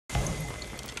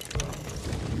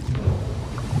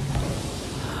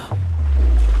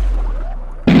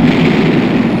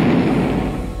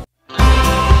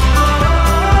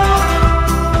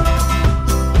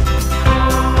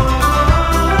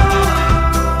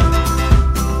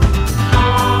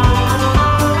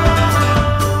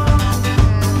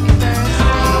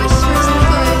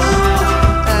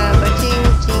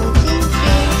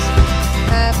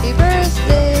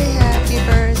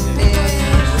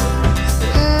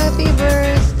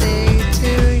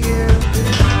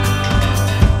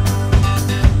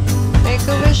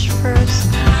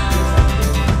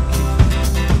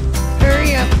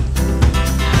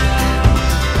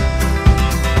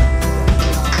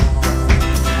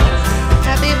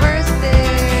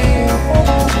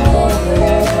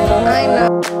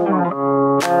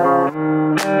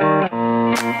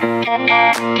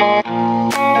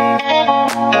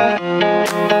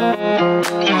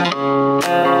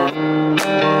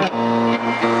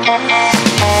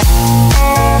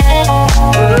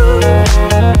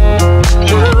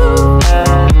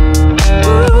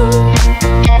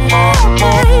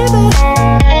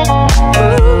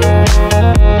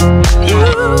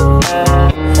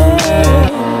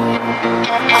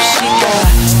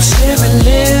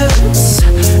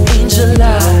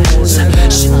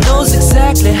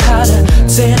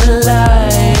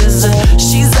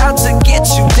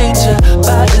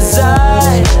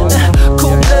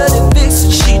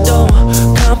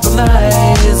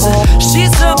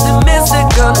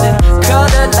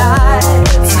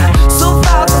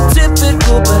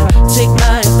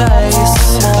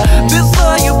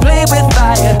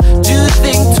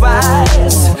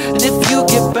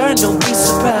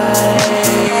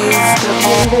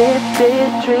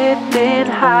Drifting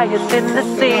higher than the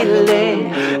ceiling.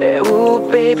 Ooh,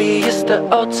 baby, it's the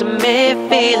ultimate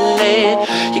feeling.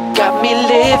 You got me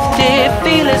lifted,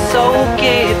 feeling so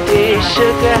gifted.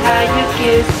 Sugar, how you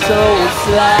get so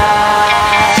fly?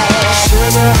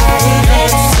 Sugar, how you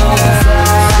get so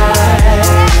fly?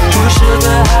 Ooh,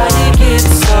 sugar, how you get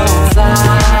so fly?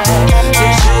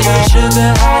 Sugar, sugar,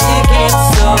 how you get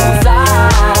so fly?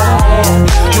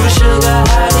 Ooh, sugar,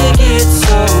 how you get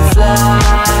so fly?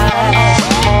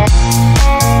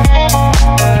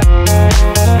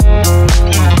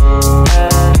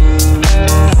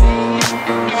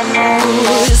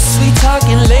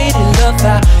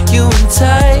 You and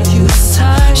tight,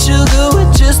 sugar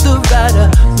with just the right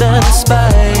amount of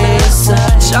spice.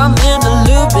 Charming,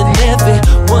 alluring,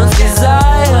 everyone's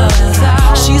desire.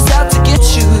 She's out to get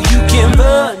you, you can't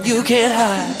run, you can't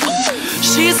hide.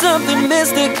 She's something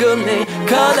mystical, they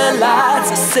call her lights.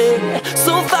 I say,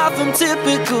 so far from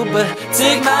typical, but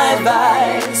take my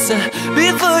advice.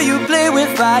 Before you play with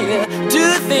fire, do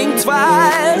think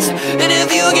twice. And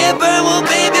if you get burned, well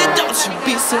baby, don't you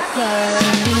be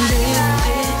surprised.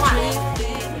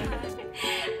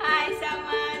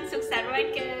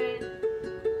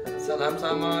 Salam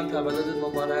Saman, تولدت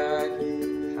مبارک.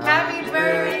 Happy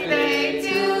birthday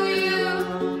to you.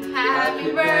 Happy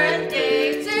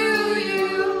birthday to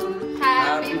you.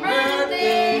 Happy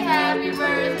birthday, happy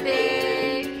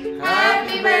birthday.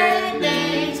 Happy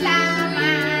birthday,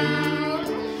 Saman.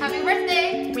 Happy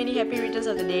birthday. Many happy returns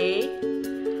of the day.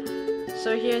 So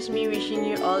here's me wishing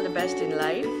you all the best in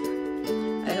life.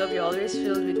 I hope you're always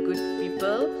filled with good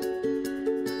people,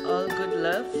 all good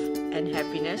love and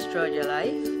happiness throughout your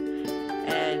life.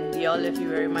 And we all love you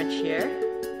very much here.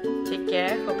 Take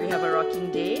care, hope you have a rocking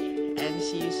day, and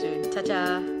see you soon.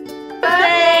 Ta-ta!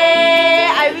 Birthday!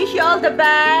 I wish you all the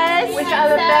best. Wish you all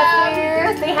the best to you.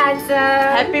 Stay handsome.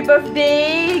 Happy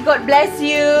birthday. God bless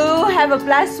you. Have a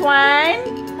 +1.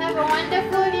 Have a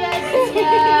wonderful year this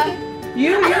year.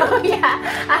 You.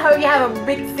 I hope you have a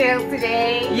big sale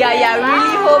today. Yeah.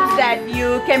 Really hope that you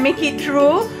can make it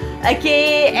through.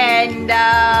 Okay, and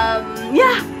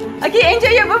yeah. Okay,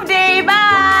 enjoy your birthday.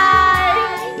 Bye.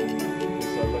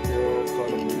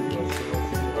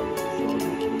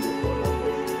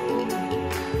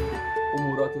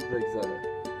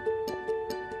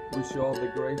 Wish you all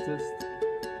the greatest.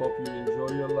 Hope you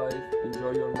enjoy your life,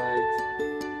 enjoy your night.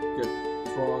 Get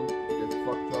drunk, get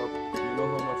fucked up. You know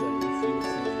how much I miss you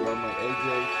since you are my AJ.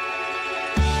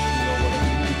 You know what I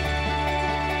mean?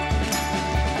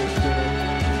 Get good.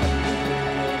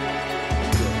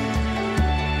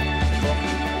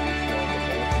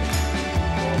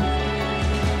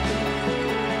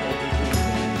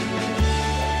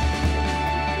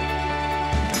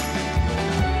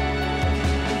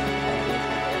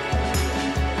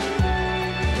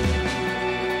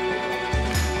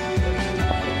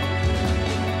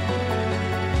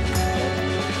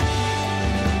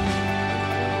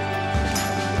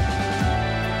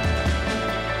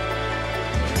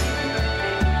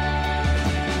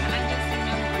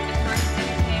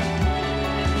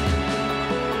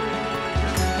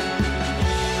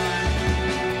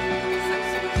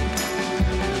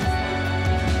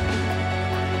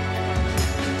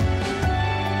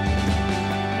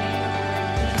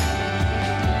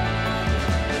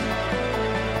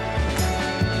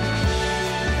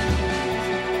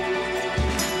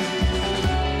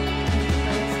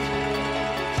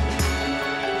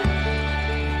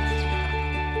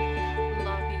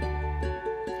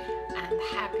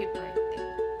 Happy birthday.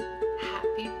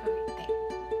 Happy birthday.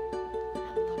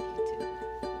 I love you too.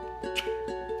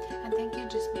 And thank you,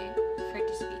 Jasmine, for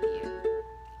this video.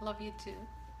 Love you too.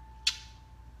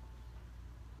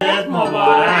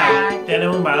 مبارک.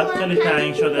 دلمون برات خیلی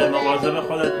تنگ شده. مواظب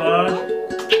خودت باش.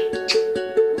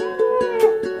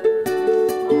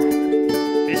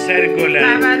 پسر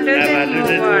گلم،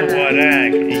 تولدت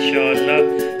مبارک. انشاءالله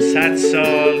 100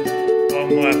 سال با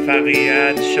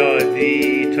موفقیت،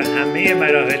 شادی تو همه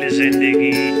مراحل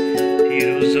زندگی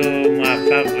پیروز و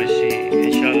موفق باشی.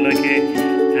 انشالله که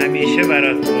همیشه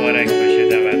برات مبارک باشه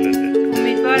تولدت.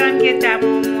 امیدوارم که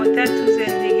تمام مدت تو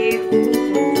زندگی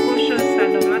خوش و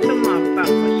سلامت و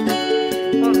موفق باشی.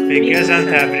 به گزم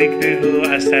تبریک بگو،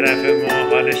 از طرف ما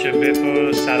حالشو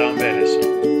بپرس، سلام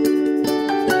برسون.